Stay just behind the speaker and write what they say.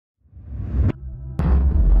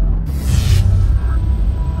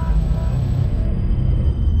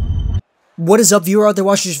What is up, viewer out there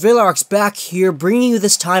watching this Velarx back here, bringing you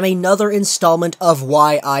this time another installment of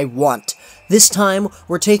Why I Want. This time,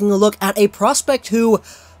 we're taking a look at a prospect who,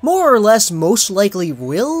 more or less, most likely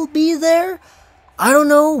will be there. I don't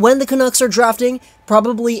know when the Canucks are drafting,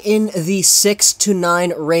 probably in the 6 to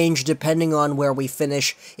 9 range, depending on where we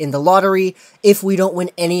finish in the lottery. If we don't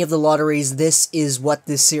win any of the lotteries, this is what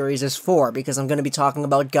this series is for, because I'm going to be talking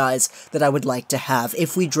about guys that I would like to have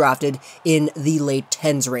if we drafted in the late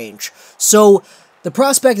 10s range. So, the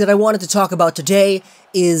prospect that I wanted to talk about today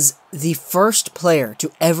is the first player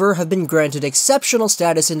to ever have been granted exceptional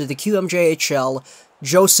status into the QMJHL,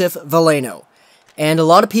 Joseph Veleno. And a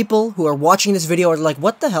lot of people who are watching this video are like,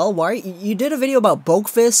 what the hell, why, you did a video about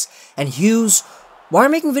Boakfist and Hughes, why are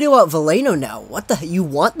you making a video about Veleno now? What the hell, you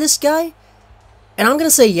want this guy? And I'm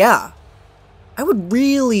gonna say, yeah, I would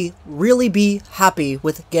really be happy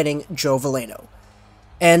with getting Joe Veleno.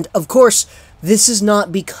 And, of course, this is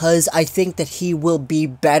not because I think that he will be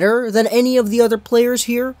better than any of the other players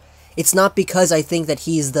here. It's not because I think that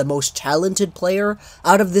he's the most talented player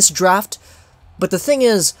out of this draft. But the thing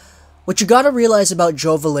is, what you gotta realize about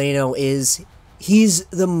Joe Veleno is he's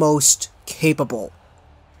the most capable.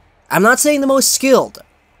 I'm not saying the most skilled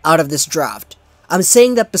out of this draft. I'm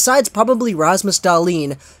saying that besides probably Rasmus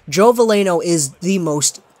Dahlin, Joe Veleno is the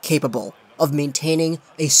most capable of maintaining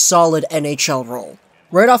a solid NHL role.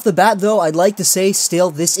 Right off the bat, though, I'd like to say still,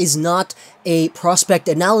 this is not a prospect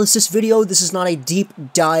analysis video. This is not a deep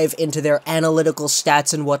dive into their analytical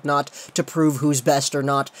stats and whatnot to prove who's best or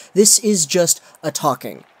not. This is just a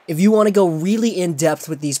talking. If you want to go really in-depth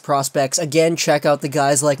with these prospects, again, check out the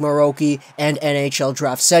guys like Maroki and NHL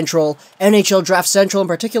Draft Central. NHL Draft Central in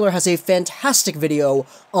particular has a fantastic video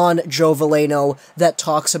on Joe Veleno that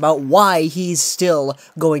talks about why he's still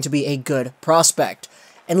going to be a good prospect.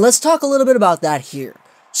 And let's talk a little bit about that here.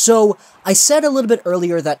 So, I said a little bit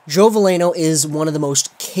earlier that Joe Veleno is one of the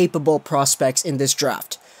most capable prospects in this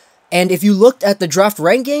draft. And if you looked at the draft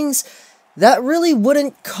rankings, that really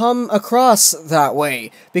wouldn't come across that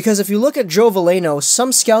way, because if you look at Joe Veleno,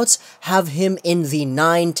 some scouts have him in the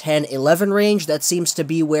 9, 10, 11 range. That seems to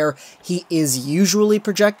be where he is usually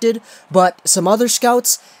projected, but some other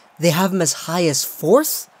scouts, they have him as high as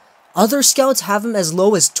 4th. Other scouts have him as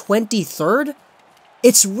low as 23rd.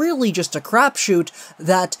 It's really just a crapshoot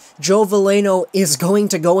that Joe Veleno is going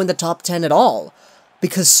to go in the top 10 at all,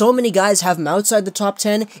 because so many guys have him outside the top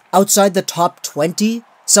 10, outside the top 20.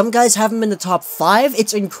 Some guys have him in the top 5.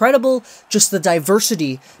 It's incredible just the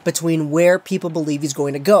diversity between where people believe he's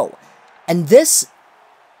going to go. And this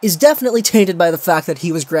is definitely tainted by the fact that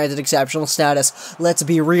he was granted exceptional status. Let's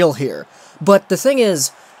be real here. But the thing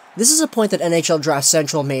is, this is a point that NHL Draft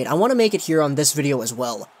Central made. I want to make it here on this video as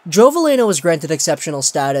well. Joe Veleno was granted exceptional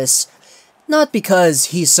status not because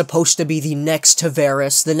he's supposed to be the next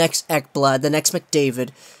Tavares, the next Ekblad, the next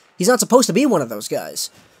McDavid. He's not supposed to be one of those guys.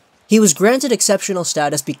 He was granted exceptional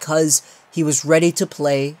status because he was ready to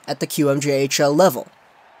play at the QMJHL level.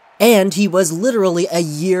 And he was literally a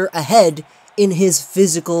year ahead in his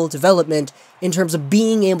physical development in terms of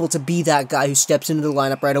being able to be that guy who steps into the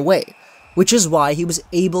lineup right away. Which is why he was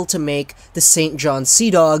able to make the St. John Sea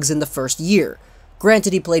Dogs in the first year.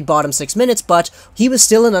 Granted, he played bottom 6 minutes, but he was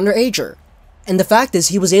still an underager. And the fact is,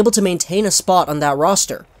 he was able to maintain a spot on that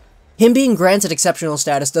roster. Him being granted exceptional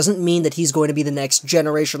status doesn't mean that he's going to be the next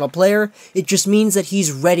generational player, it just means that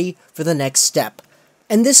he's ready for the next step.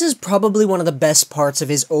 And this is probably one of the best parts of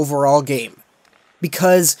his overall game.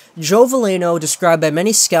 Because Joe Veleno, described by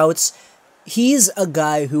many scouts, he's a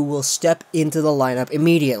guy who will step into the lineup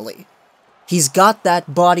immediately. He's got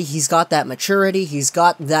that body, he's got that maturity, he's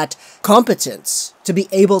got that competence to be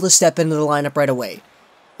able to step into the lineup right away.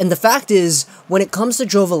 And the fact is, when it comes to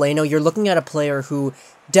Joe Veleno, you're looking at a player who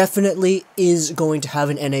definitely is going to have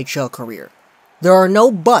an NHL career. There are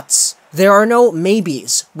no buts, there are no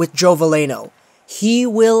maybes with Joe Veleno. He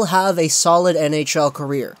will have a solid NHL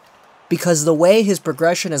career. Because the way his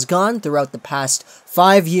progression has gone throughout the past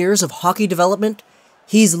 5 years of hockey development,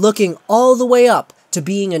 he's looking all the way up to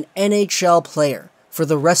being an NHL player for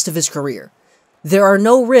the rest of his career. There are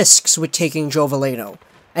no risks with taking Joe Veleno,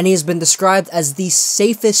 and he has been described as the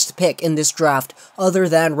safest pick in this draft other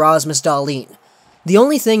than Rasmus Dahlin. The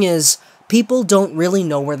only thing is, people don't really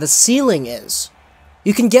know where the ceiling is.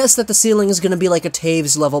 You can guess that the ceiling is going to be like a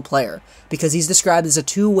Taves level player, because he's described as a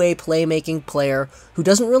two-way playmaking player who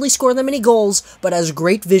doesn't really score that many goals, but has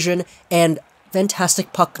great vision and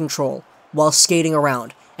fantastic puck control while skating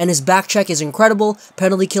around. And his back check is incredible,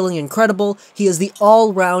 penalty killing incredible. He is the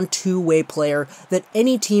all-round two-way player that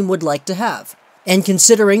any team would like to have. And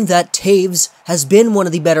considering that Toews has been one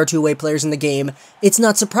of the better two-way players in the game, it's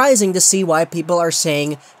not surprising to see why people are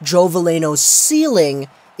saying Joe Veleno's ceiling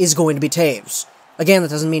is going to be Toews. Again, that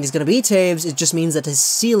doesn't mean he's going to be Toews, it just means that his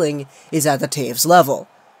ceiling is at the Toews level.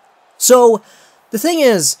 So, the thing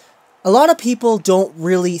is, a lot of people don't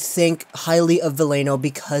really think highly of Veleno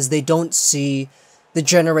because they don't see the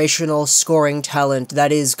generational scoring talent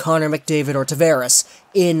that is Connor McDavid or Tavares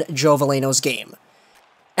in Joe Veleno's game.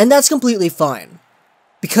 And that's completely fine.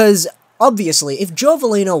 Because, obviously, if Joe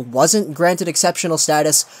Veleno wasn't granted exceptional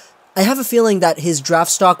status, I have a feeling that his draft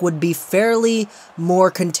stock would be fairly more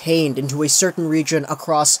contained into a certain region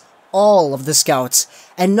across all of the scouts,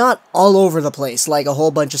 and not all over the place like a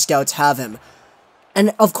whole bunch of scouts have him.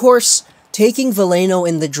 And, of course, taking Veleno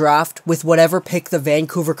in the draft with whatever pick the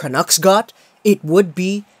Vancouver Canucks got, it would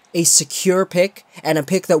be a secure pick, and a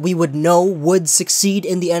pick that we would know would succeed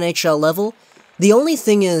in the NHL level. The only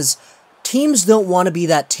thing is, teams don't want to be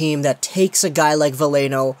that team that takes a guy like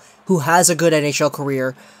Veleno, who has a good NHL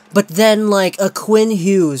career, but then, like, a Quinn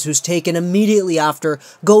Hughes, who's taken immediately after,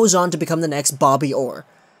 goes on to become the next Bobby Orr.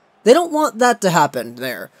 They don't want that to happen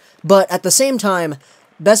there. But at the same time,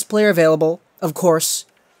 best player available, of course,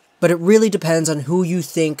 but it really depends on who you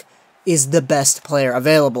think is the best player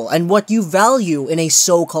available, and what you value in a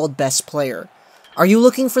so-called best player. Are you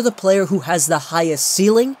looking for the player who has the highest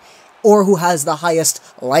ceiling, or who has the highest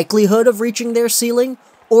likelihood of reaching their ceiling,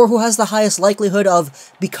 or who has the highest likelihood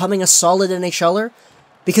of becoming a solid NHLer?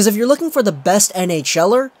 Because if you're looking for the best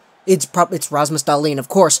NHLer, it's Rasmus Dahlin, of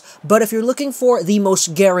course, but if you're looking for the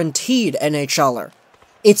most guaranteed NHLer,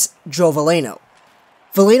 it's Joe Veleno.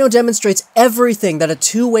 Veleno demonstrates everything that a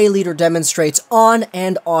two-way leader demonstrates on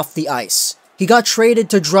and off the ice. He got traded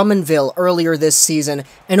to Drummondville earlier this season,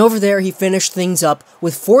 and over there he finished things up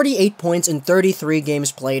with 48 points in 33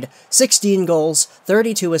 games played, 16 goals,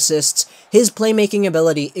 32 assists. His playmaking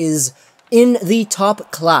ability is in the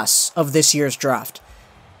top class of this year's draft.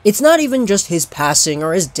 It's not even just his passing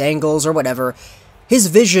or his dangles or whatever. His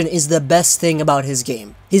vision is the best thing about his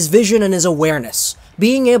game. His vision and his awareness.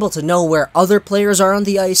 Being able to know where other players are on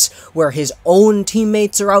the ice, where his own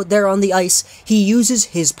teammates are out there on the ice. He uses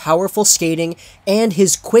his powerful skating and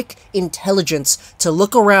his quick intelligence to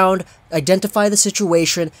look around, identify the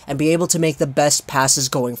situation, and be able to make the best passes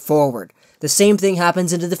going forward. The same thing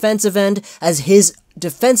happens in the defensive end, as his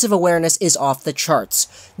defensive awareness is off the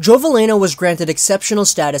charts. Joe Veleno was granted exceptional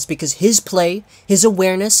status because his play, his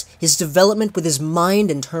awareness, his development with his mind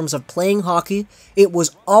in terms of playing hockey, it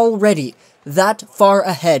was already that far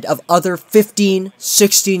ahead of other 15,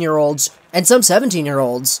 16-year-olds, and some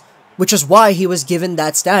 17-year-olds, which is why he was given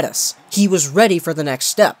that status. He was ready for the next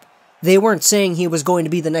step. They weren't saying he was going to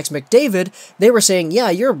be the next McDavid, they were saying, yeah,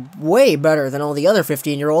 you're way better than all the other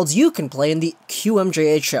 15-year-olds, you can play in the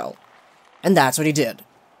QMJHL. And that's what he did.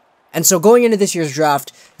 And so going into this year's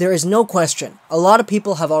draft, there is no question, a lot of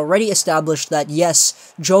people have already established that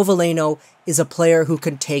yes, Joe Veleno is a player who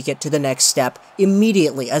can take it to the next step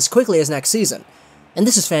immediately, as quickly as next season. And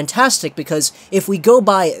this is fantastic because if we go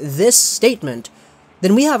by this statement,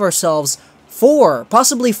 then we have ourselves 4,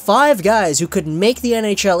 possibly 5 guys who could make the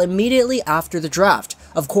NHL immediately after the draft.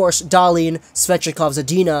 Of course, Dahlin, Svechnikov,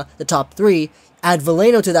 Zadina, the top 3, add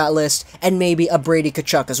Veleno to that list, and maybe a Brady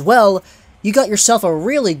Tkachuk as well. You got yourself a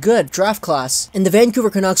really good draft class, and the Vancouver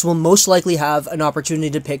Canucks will most likely have an opportunity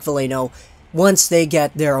to pick Veleno once they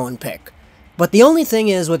get their own pick. But the only thing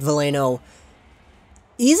is with Veleno,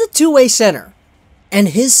 he's a two-way center, and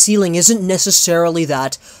his ceiling isn't necessarily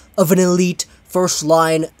that of an elite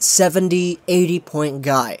first-line 70, 80-point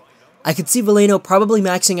guy. I could see Veleno probably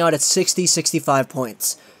maxing out at 60, 65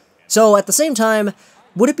 points. So at the same time,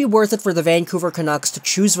 would it be worth it for the Vancouver Canucks to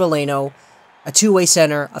choose Veleno, a two-way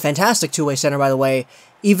center, a fantastic two-way center by the way,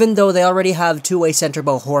 even though they already have two-way center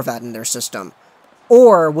Bo Horvat in their system?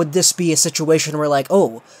 Or would this be a situation where like,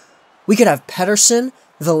 oh, we could have Pettersson,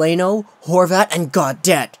 Veleno, Horvat, and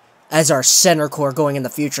Gaudette as our center core going in the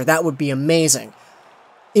future? That would be amazing.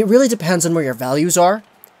 It really depends on where your values are,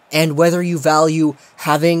 and whether you value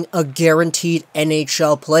having a guaranteed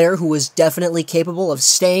NHL player who is definitely capable of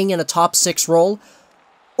staying in a top 6 role,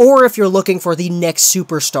 or if you're looking for the next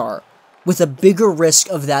superstar, with a bigger risk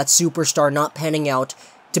of that superstar not panning out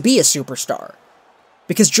to be a superstar.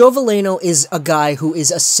 Because Joe Veleno is a guy who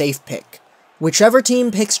is a safe pick. Whichever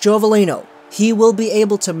team picks Joe Veleno, he will be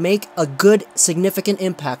able to make a good, significant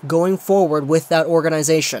impact going forward with that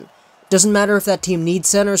organization. Doesn't matter if that team needs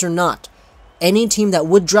centers or not. Any team that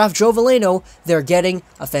would draft Joe Veleno, they're getting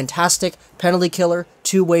a fantastic penalty killer,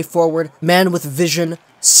 two-way forward, man with vision,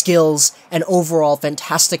 skills, and overall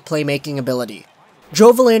fantastic playmaking ability.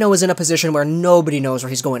 Joe Veleno is in a position where nobody knows where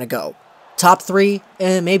he's going to go. Top 3,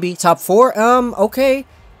 maybe. Top 4, okay.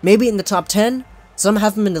 Maybe in the top 10. Some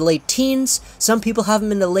have him in the late teens. Some people have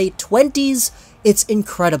him in the late 20s. It's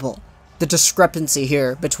incredible, the discrepancy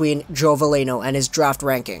here between Joe Veleno and his draft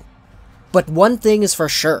ranking. But one thing is for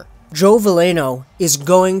sure. Joe Veleno is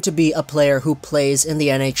going to be a player who plays in the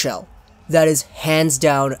NHL. That is hands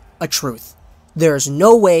down a truth. There's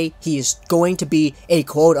no way he is going to be a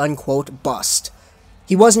quote-unquote bust.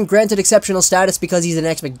 He wasn't granted exceptional status because he's an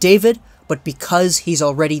ex-McDavid, but because he's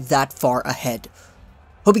already that far ahead.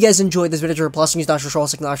 Hope you guys enjoyed this video. Plus, news,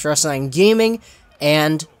 wrestling, gaming,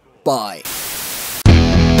 and bye.